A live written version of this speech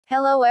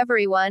Hello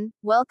everyone,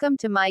 welcome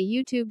to my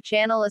YouTube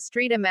channel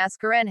Astrida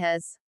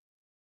Mascarenhas.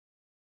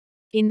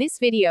 In this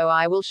video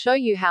I will show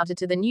you how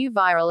to the new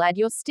viral add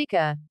your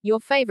sticker, your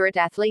favorite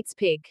athlete's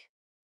pic.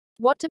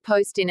 What to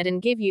post in it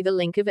and give you the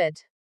link of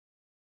it.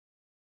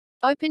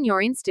 Open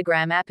your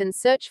Instagram app and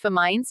search for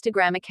my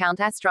Instagram account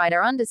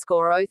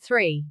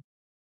Astrida_03.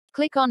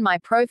 Click on my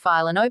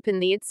profile and open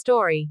the It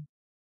story.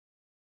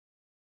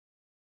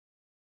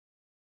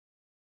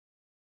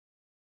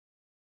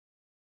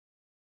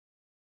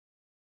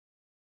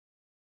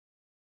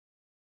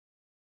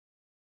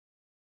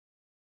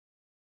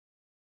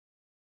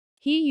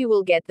 Here you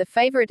will get the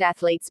favorite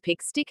athlete's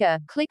pic sticker.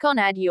 Click on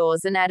add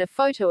yours and add a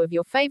photo of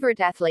your favorite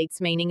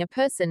athletes, meaning a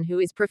person who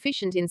is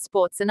proficient in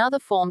sports and other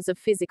forms of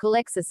physical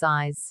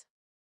exercise.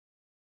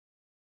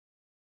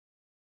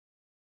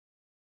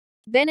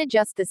 Then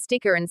adjust the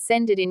sticker and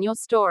send it in your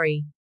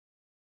story.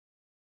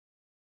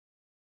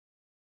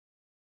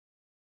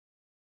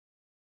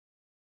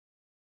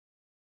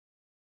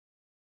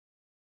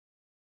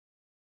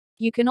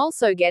 You can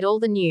also get all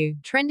the new,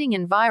 trending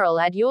and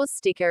viral add yours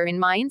sticker in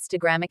my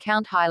Instagram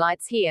account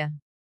highlights here.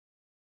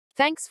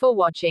 Thanks for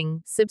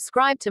watching.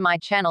 Subscribe to my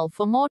channel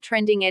for more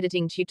trending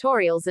editing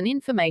tutorials and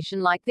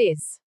information like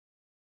this.